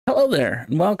Hello there,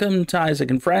 and welcome to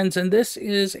Isaac and Friends, and this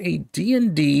is a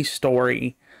D&D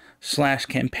story /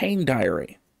 campaign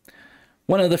diary.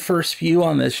 One of the first few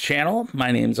on this channel.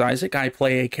 My name's Isaac. I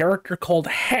play a character called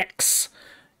Hex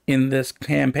in this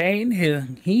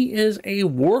campaign. He is a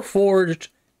Warforged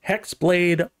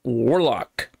Hexblade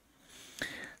Warlock.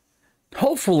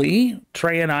 Hopefully,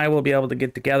 Trey and I will be able to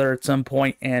get together at some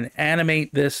point and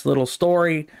animate this little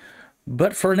story,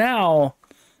 but for now,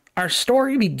 our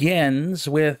story begins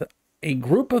with a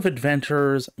group of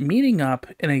adventurers meeting up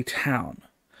in a town,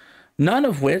 none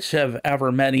of which have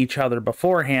ever met each other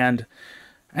beforehand,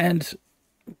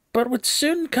 but would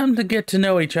soon come to get to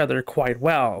know each other quite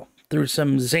well through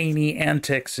some zany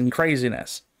antics and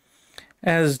craziness,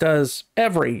 as does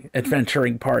every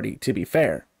adventuring party, to be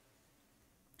fair.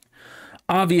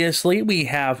 Obviously, we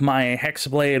have my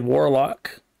Hexblade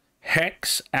Warlock,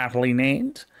 Hex, aptly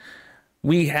named.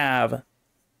 We have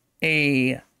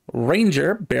a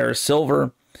ranger, Bear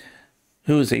Silver,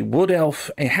 who is a wood elf,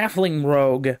 a halfling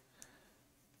rogue,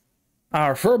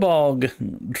 our Furbolg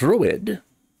druid,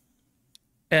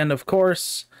 and of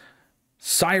course,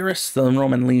 Cyrus, the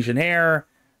Roman legionnaire,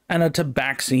 and a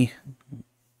tabaxi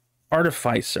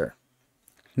artificer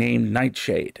named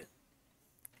Nightshade.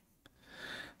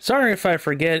 Sorry if I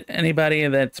forget anybody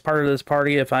that's part of this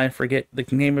party, if I forget the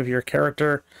name of your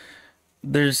character.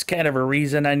 There's kind of a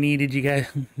reason I needed you guys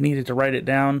to write it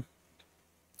down.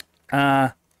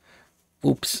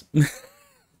 Oops.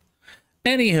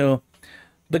 Anywho,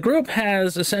 the group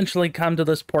has essentially come to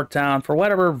this port town for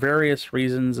whatever various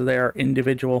reasons. Their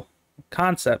individual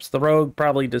concepts. The rogue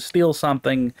probably to steal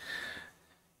something.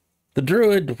 The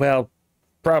druid, well,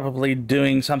 probably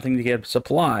doing something to get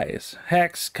supplies.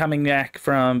 Hex coming back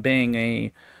from being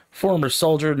a former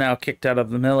soldier, now kicked out of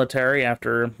the military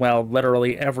after, well,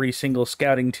 literally every single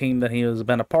scouting team that he has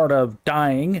been a part of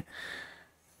dying.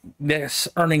 This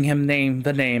earning him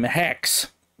the name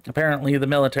Hex. Apparently the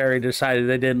military decided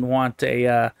they didn't want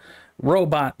a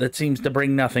robot that seems to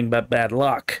bring nothing but bad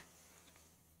luck.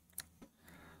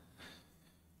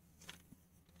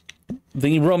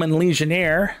 The Roman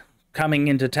legionnaire coming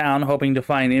into town hoping to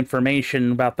find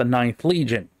information about the 9th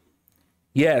Legion.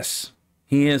 Yes,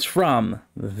 he is from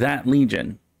that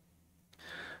legion.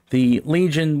 The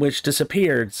legion which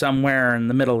disappeared somewhere in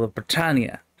the middle of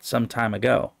Britannia some time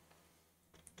ago.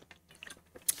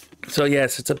 So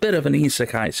yes, it's a bit of an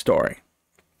isekai story.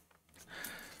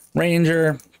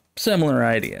 Ranger, similar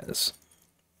ideas.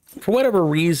 For whatever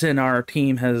reason, our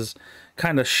team has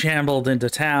kind of shambled into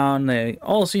town. They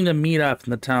all seem to meet up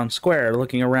in the town square,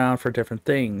 looking around for different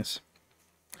things.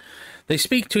 They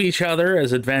speak to each other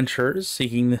as adventurers,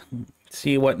 seeking to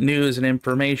see what news and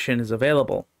information is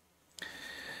available,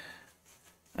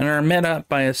 and are met up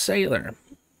by a sailor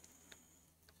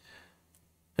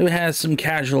who has some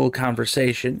casual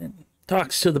conversation and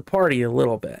talks to the party a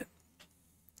little bit.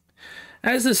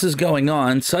 As this is going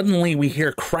on, suddenly we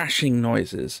hear crashing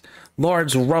noises,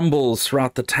 large rumbles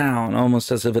throughout the town, almost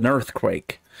as of an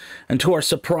earthquake, and to our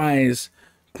surprise,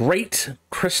 great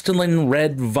crystalline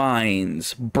red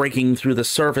vines breaking through the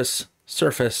surface,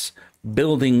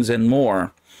 buildings, and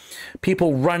more.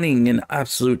 People running in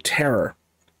absolute terror.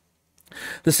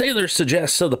 The sailor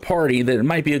suggests to the party that it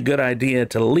might be a good idea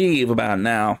to leave about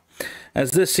now,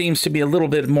 as this seems to be a little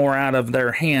bit more out of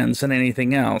their hands than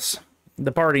anything else.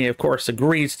 The party, of course,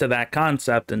 agrees to that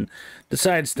concept and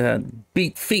decides to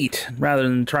beat feet rather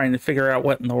than trying to figure out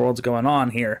what in the world's going on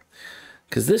here.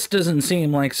 Because this doesn't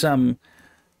seem like some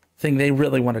thing they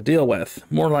really want to deal with.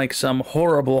 More like some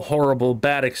horrible, horrible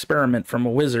bad experiment from a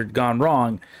wizard gone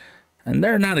wrong. And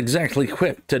they're not exactly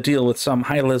equipped to deal with some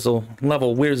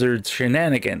high-level wizard's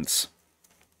shenanigans.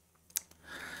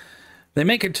 They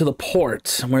make it to the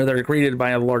port, where they're greeted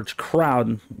by a large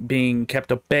crowd being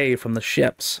kept at bay from the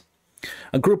ships.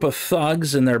 A group of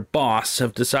thugs and their boss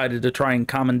have decided to try and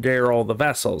commandeer all the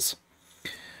vessels.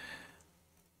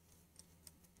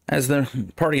 As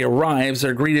the party arrives,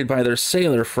 they're greeted by their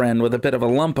sailor friend with a bit of a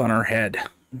lump on her head.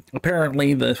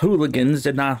 Apparently, the hooligans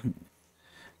did not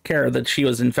care that she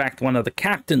was in fact one of the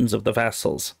captains of the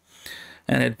vessels,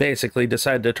 and had basically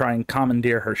decided to try and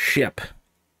commandeer her ship.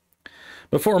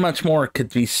 Before much more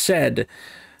could be said,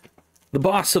 the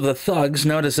boss of the thugs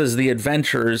notices the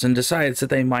adventurers and decides that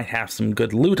they might have some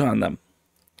good loot on them.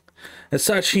 As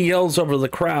such, he yells over the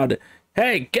crowd,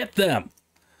 "Hey, get them!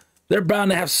 They're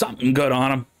bound to have something good on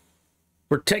them.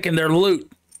 We're taking their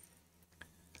loot."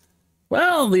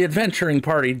 Well, the adventuring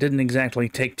party didn't exactly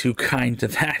take too kind to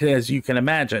that, as you can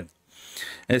imagine,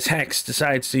 as Hex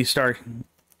decides to start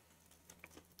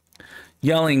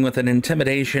yelling with an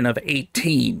intimidation of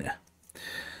 18,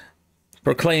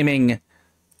 proclaiming,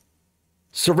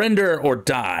 Surrender or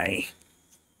die.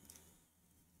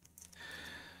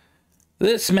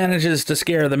 This manages to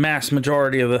scare the mass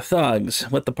majority of the thugs,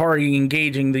 with the party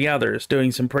engaging the others,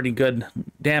 doing some pretty good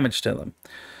damage to them.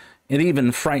 It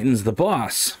even frightens the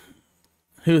boss,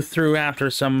 who,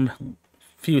 after some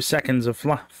few seconds of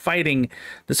fighting,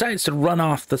 decides to run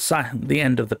off the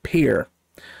end of the pier.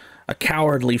 A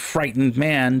cowardly, frightened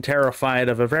man, terrified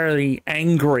of a very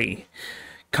angry,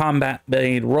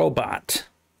 combat-made robot,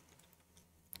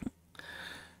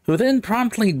 who then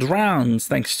promptly drowns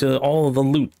thanks to all of the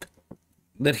loot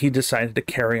that he decided to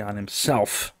carry on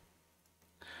himself.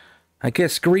 I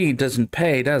guess greed doesn't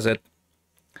pay, does it?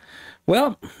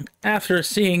 Well, after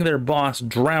seeing their boss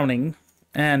drowning,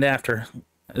 and after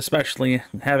especially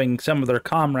having some of their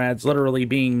comrades literally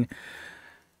being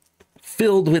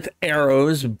filled with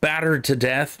arrows, battered to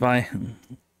death by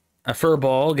a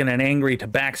furbolg and an angry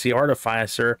tabaxi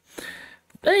artificer,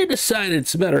 they decided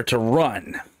it's better to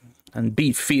run and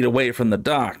be feet away from the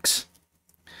docks.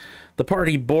 The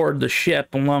party board the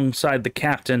ship alongside the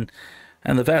captain,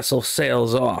 and the vessel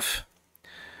sails off,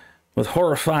 with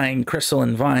horrifying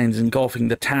crystalline vines engulfing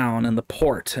the town and the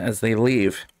port as they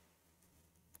leave.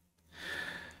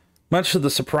 Much to the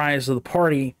surprise of the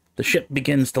party, the ship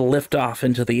begins to lift off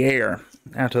into the air,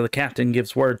 after the captain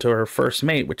gives word to her first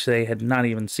mate, which they had not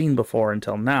even seen before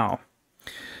until now.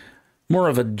 More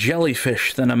of a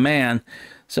jellyfish than a man,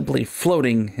 simply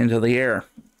floating into the air.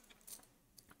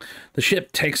 The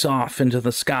ship takes off into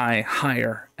the sky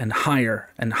higher and higher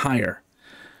and higher,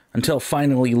 until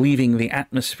finally leaving the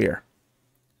atmosphere,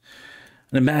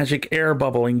 and a magic air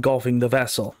bubble engulfing the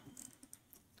vessel.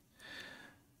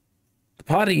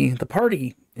 The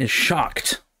party is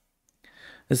shocked,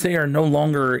 as they are no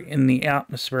longer in the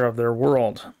atmosphere of their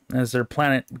world, as their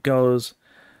planet goes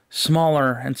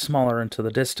smaller and smaller into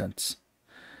the distance.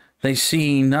 They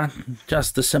see not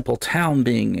just the simple town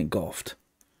being engulfed,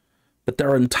 but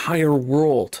their entire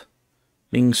world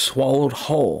being swallowed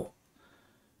whole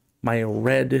by a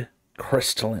red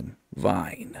crystalline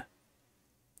vine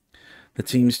that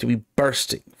seems to be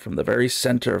bursting from the very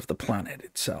center of the planet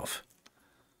itself.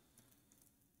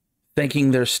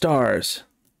 Thanking their stars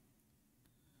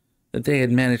that they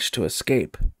had managed to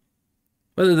escape.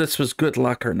 Whether this was good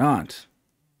luck or not,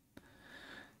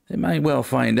 they might well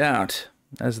find out,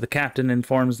 as the captain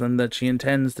informs them that she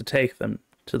intends to take them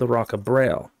to the Rock of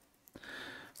Braille,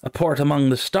 a port among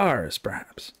the stars,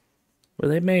 perhaps, where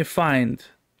they may find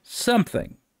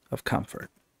something of comfort.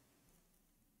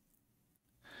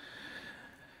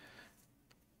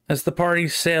 As the party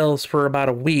sails for about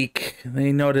a week,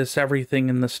 they notice everything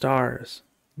in the stars.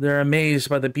 They're amazed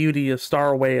by the beauty of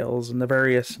star whales and the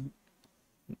various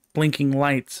blinking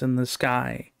lights in the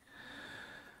sky.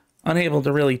 Unable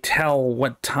to really tell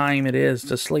what time it is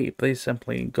to sleep, they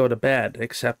simply go to bed,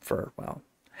 except for, well,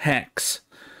 Hex.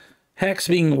 Hex,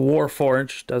 being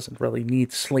Warforged, doesn't really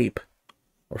need sleep,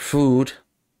 or food,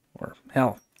 or,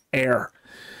 hell, air.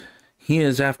 He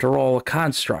is, after all, a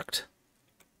construct.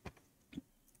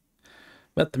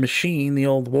 But the machine, the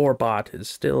old warbot, is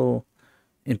still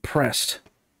impressed.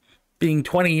 Being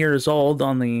 20 years old,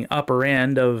 on the upper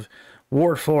end of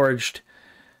Warforged,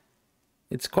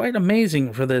 it's quite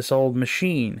amazing for this old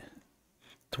machine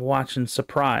to watch in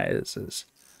surprise as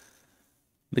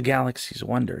the galaxy's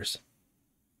wonders.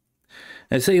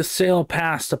 As they sail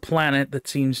past a planet that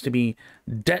seems to be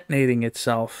detonating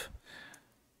itself,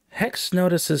 Hex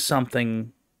notices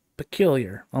something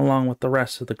peculiar along with the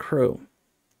rest of the crew.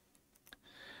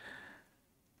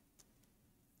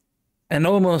 An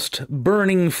almost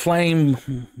burning flame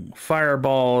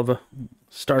fireball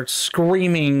starts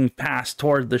screaming past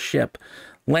toward the ship,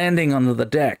 landing onto the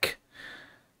deck.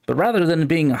 But rather than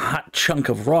being a hot chunk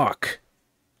of rock,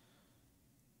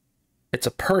 it's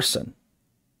a person.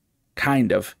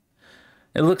 Kind of.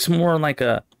 It looks more like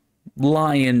a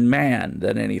lion man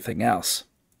than anything else.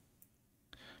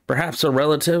 Perhaps a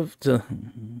relative to,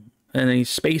 and a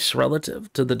space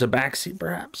relative to the Tabaxi,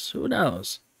 perhaps? Who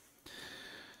knows?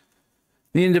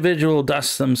 The individual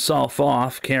dusts himself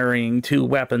off, carrying two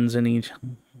weapons in each,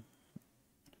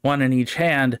 one in each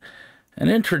hand, and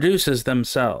introduces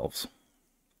themselves.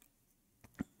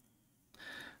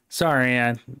 Sorry,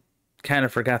 I kind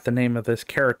of forgot the name of this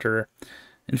character.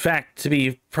 In fact, to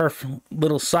be perfect,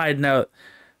 little side note,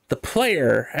 the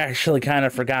player actually kind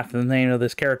of forgot the name of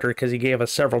this character because he gave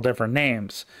us several different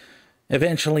names.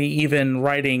 Eventually, even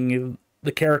writing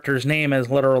the character's name as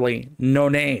literally no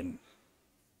name.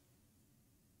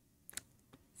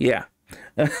 Yeah,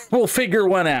 we'll figure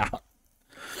one out.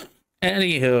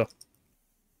 Anywho,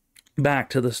 back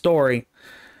to the story.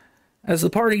 As the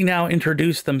party now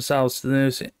introduced themselves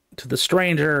to the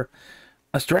stranger,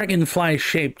 A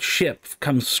dragonfly-shaped ship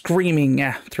comes screaming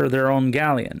after their own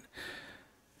galleon.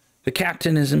 The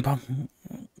captain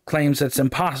claims it's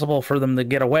impossible for them to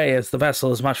get away as the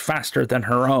vessel is much faster than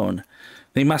her own.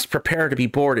 They must prepare to be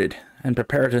boarded and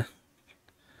prepare to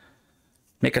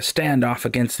make a standoff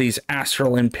against these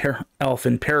astral elf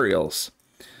imperials.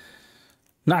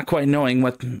 Not quite knowing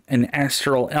what an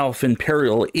astral elf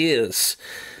imperial is,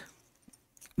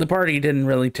 the party didn't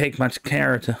really take much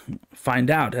care to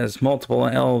find out, as multiple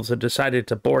elves had decided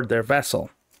to board their vessel.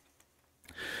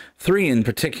 3 in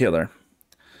particular.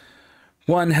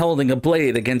 One holding a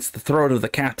blade against the throat of the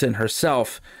captain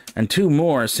herself, and 2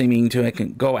 more seeming to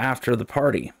go after the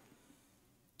party.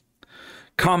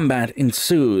 Combat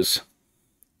ensues.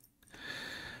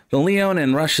 The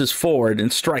Leonin rushes forward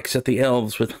and strikes at the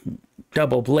elves with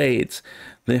double blades.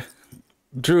 The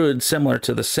druid similar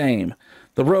to the same.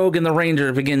 The rogue and the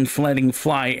ranger begin letting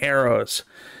fly arrows.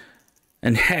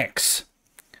 And Hex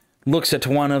looks at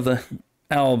one of the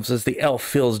elves as the elf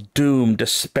feels doom,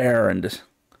 despair, and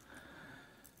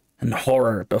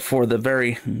horror before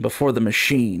the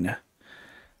machine.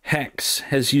 Hex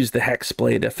has used the Hex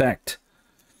Blade effect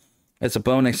as a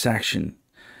bonus action.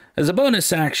 As a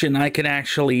bonus action, I can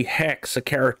actually hex a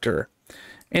character.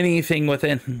 Any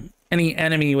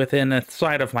enemy within a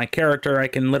sight of my character, I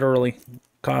can literally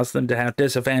cause them to have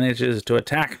disadvantages to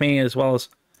attack me, as well as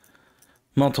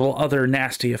multiple other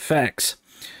nasty effects.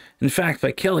 In fact,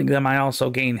 by killing them, I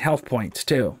also gain health points,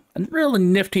 too. A really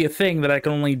nifty thing that I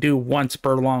can only do once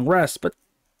per long rest, but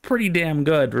pretty damn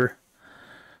good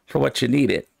for what you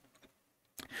need it.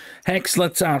 Hex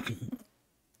lets out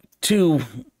 2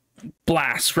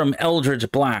 blasts from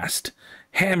Eldritch Blast,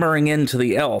 hammering into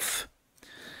the elf.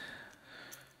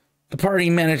 The party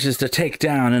manages to take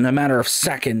down, in a matter of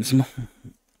seconds,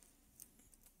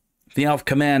 the elf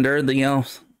commander, the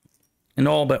elf, and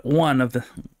all but one of the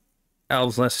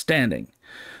elves left standing.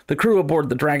 The crew aboard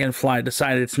the Dragonfly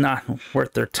decided it's not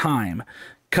worth their time,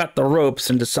 cut the ropes,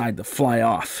 and decide to fly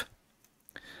off.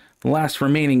 The last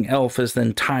remaining elf is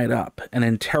then tied up and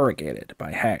interrogated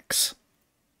by Hex.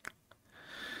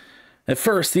 At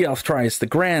first, the elf tries the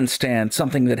grandstand,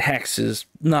 something that Hex is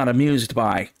not amused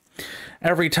by.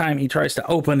 Every time he tries to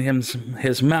open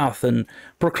his mouth and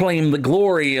proclaim the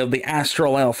glory of the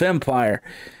Astral Elf Empire,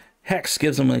 Hex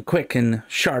gives him a quick and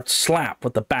sharp slap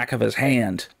with the back of his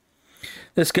hand.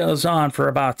 This goes on for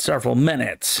about several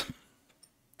minutes,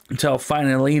 until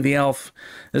finally the elf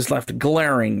is left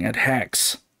glaring at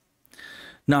Hex,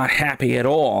 not happy at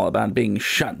all about being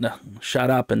shut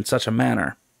up in such a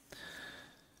manner.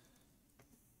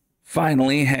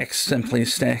 Finally, Hex simply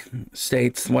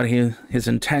states what his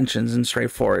intentions in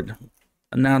straightforward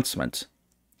announcement.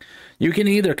 You can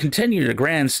either continue to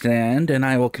grandstand and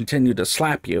I will continue to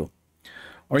slap you,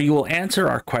 or you will answer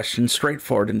our questions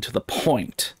straightforward and to the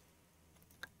point.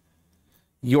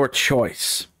 Your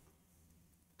choice.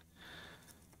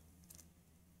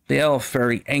 The elf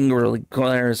very angrily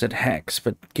glares at Hex,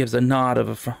 but gives a nod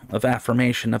of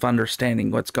affirmation of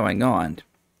understanding what's going on.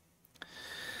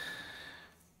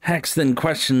 Hex then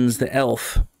questions the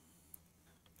elf.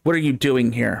 What are you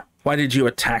doing here? Why did you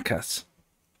attack us?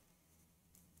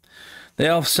 The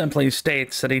elf simply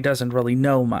states that he doesn't really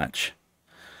know much.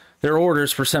 Their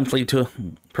orders were simply to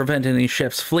prevent any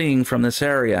ships fleeing from this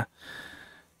area,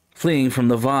 fleeing from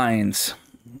the vines.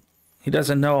 He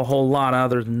doesn't know a whole lot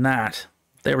other than that.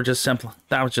 That was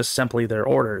just simply their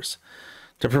orders,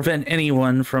 to prevent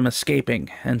anyone from escaping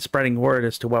and spreading word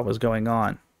as to what was going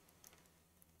on.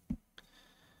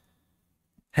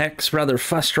 Hex, rather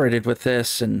frustrated with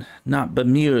this and not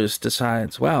bemused,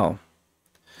 decides, well,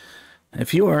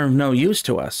 if you are of no use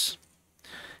to us,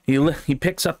 he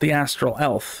picks up the Astral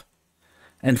Elf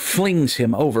and flings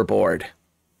him overboard.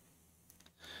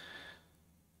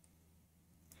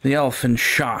 The elf in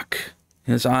shock,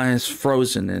 his eyes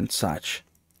frozen and such,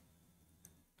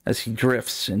 as he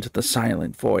drifts into the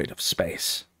silent void of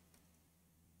space.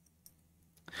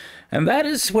 And that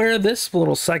is where this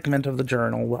little segment of the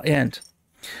journal will end.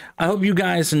 I hope you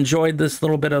guys enjoyed this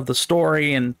little bit of the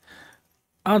story, and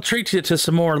I'll treat you to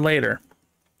some more later.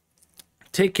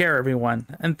 Take care, everyone,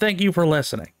 and thank you for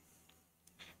listening.